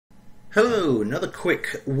Hello, another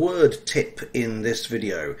quick word tip in this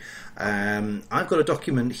video. I've got a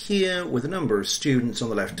document here with a number of students on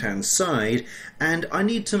the left hand side, and I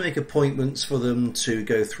need to make appointments for them to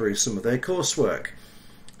go through some of their coursework.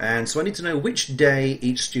 And so I need to know which day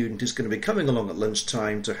each student is going to be coming along at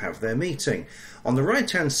lunchtime to have their meeting. On the right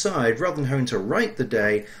hand side, rather than having to write the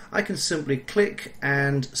day, I can simply click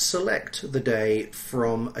and select the day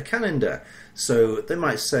from a calendar. So they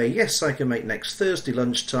might say, yes, I can make next Thursday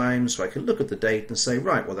lunchtime, so I can look at the date and say,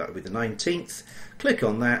 right, well, that would be the 19th. Click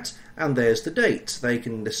on that, and there's the date. They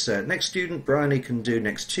can, this next student, Bryony, can do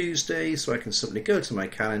next Tuesday, so I can simply go to my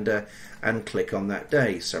calendar and click on that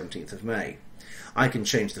day, 17th of May. I can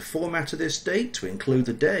change the format of this date to include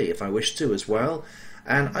the day if I wish to as well,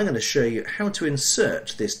 and I'm going to show you how to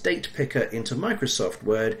insert this date picker into Microsoft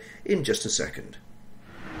Word in just a second.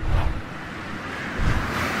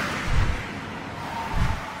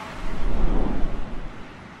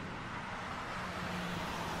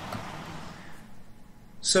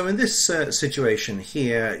 So in this situation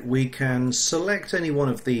here, we can select any one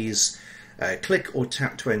of these, click or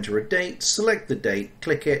tap to enter a date, select the date,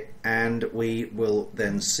 click it, and we will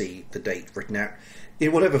then see the date written out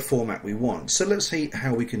in whatever format we want. So let's see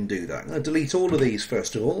how we can do that. I'm going to delete all of these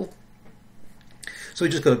first of all. So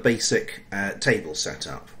we've just got a basic table set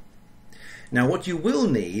up. Now what you will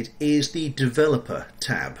need is the Developer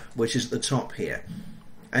tab, which is at the top here.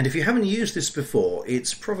 And if you haven't used this before,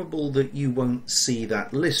 it's probable that you won't see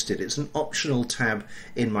that listed. It's an optional tab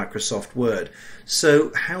in Microsoft Word.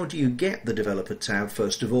 So how do you get the Developer tab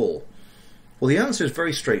first of all? Well, the answer is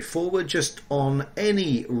very straightforward. Just on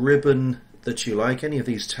any ribbon that you like, any of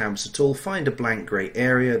these tabs at all, find a blank grey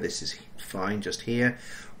area. This is fine, just here.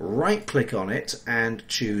 Right click on it and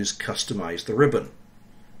choose Customize the ribbon.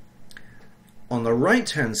 On the right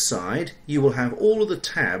hand side you will have all of the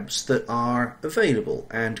tabs that are available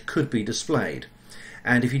and could be displayed,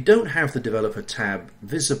 and if you don't have the Developer tab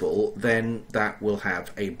visible, then that will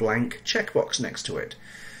have a blank checkbox next to it.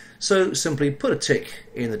 So simply put a tick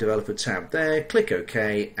in the Developer tab there, click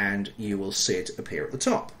OK, and you will see it appear at the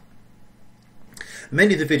top.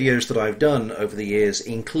 Many of the videos that I've done over the years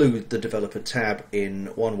include the Developer tab in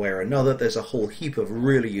one way or another. There's a whole heap of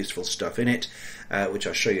really useful stuff in it, which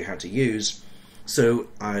I'll show you how to use. So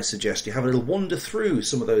I suggest you have a little wander through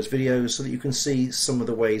some of those videos so that you can see some of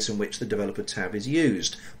the ways in which the Developer tab is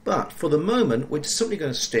used. But for the moment, we're simply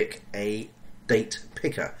going to stick a date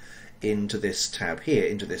picker into this tab here,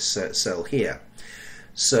 into this cell here.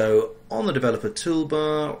 So on the Developer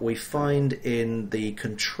toolbar, we find in the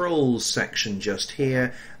Controls section just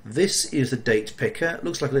here, this is the date picker. It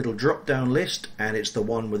looks like a little drop-down list, and it's the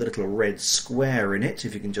one with a little red square in it,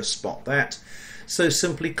 if you can just spot that. So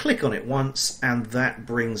simply click on it once, and that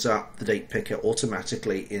brings up the date picker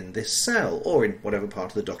automatically in this cell, or in whatever part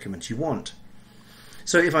of the document you want.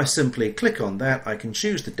 So if I simply click on that, I can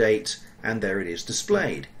choose the date, and there it is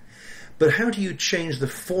displayed. But how do you change the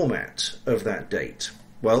format of that date?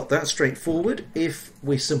 Well, that's straightforward. If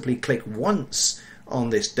we simply click once on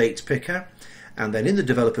this date picker, and then in the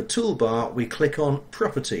Developer toolbar we click on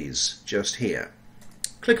Properties just here.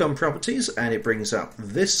 Click on Properties and it brings up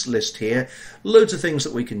this list here. Loads of things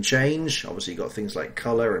that we can change. Obviously you've got things like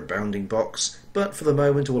colour and bounding box, but for the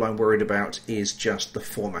moment all I'm worried about is just the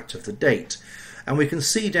format of the date. And we can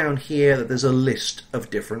see down here that there's a list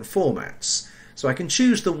of different formats. So I can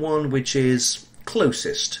choose the one which is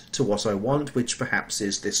closest to what I want, which perhaps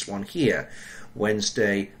is this one here,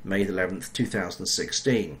 Wednesday, May 11th,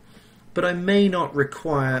 2016. But I may not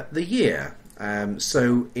require the year.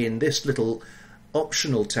 So in this little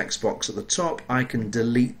optional text box at the top, I can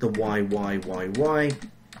delete the YYYY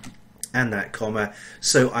and that comma.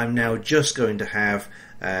 So I'm now just going to have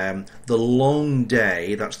the long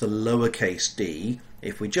day, that's the lowercase d.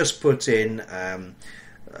 If we just put in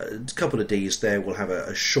a couple of D's there, we'll have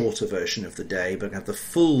a shorter version of the day, but have the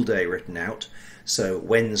full day written out, so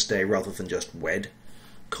Wednesday rather than just wed,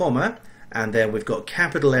 comma, and then we've got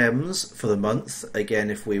capital M's for the month. Again,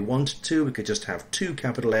 if we wanted to, we could just have two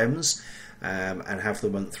capital M's and have the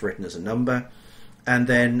month written as a number, and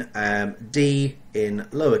then D in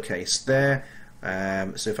lowercase there.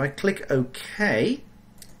 So if I click OK,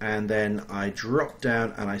 and then I drop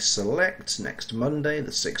down and I select next Monday,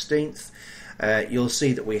 the 16th, you'll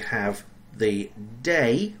see that we have the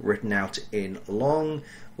day written out in long,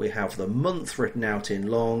 we have the month written out in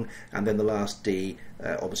long, and then the last D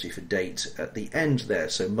obviously for date at the end there,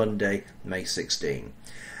 so Monday, May 16.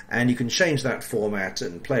 And you can change that format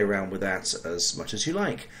and play around with that as much as you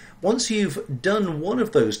like. Once you've done one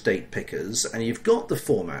of those date pickers and you've got the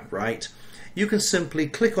format right, you can simply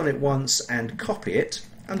click on it once and copy it,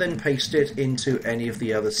 and then paste it into any of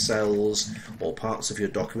the other cells or parts of your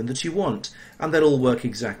document that you want, and they'll all work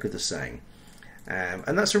exactly the same.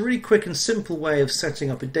 And that's a really quick and simple way of setting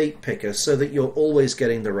up a date picker so that you're always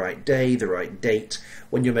getting the right day, the right date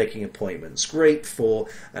when you're making appointments. Great for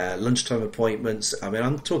lunchtime appointments. I mean,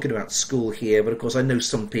 I'm talking about school here, but of course I know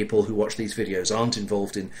some people who watch these videos aren't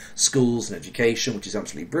involved in schools and education, which is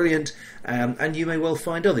absolutely brilliant, and you may well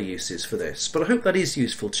find other uses for this. But I hope that is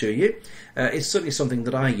useful to you. It's certainly something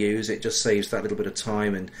that I use. It just saves that little bit of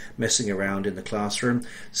time and messing around in the classroom.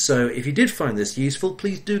 So if you did find this useful,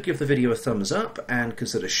 please do give the video a thumbs up and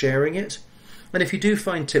consider sharing it. And if you do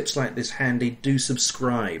find tips like this handy, do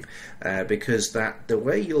subscribe, because the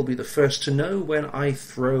way you'll be the first to know when I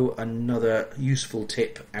throw another useful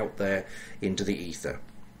tip out there into the ether.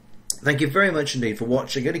 Thank you very much indeed for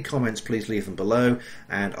watching. Any comments, please leave them below,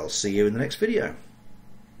 and I'll see you in the next video.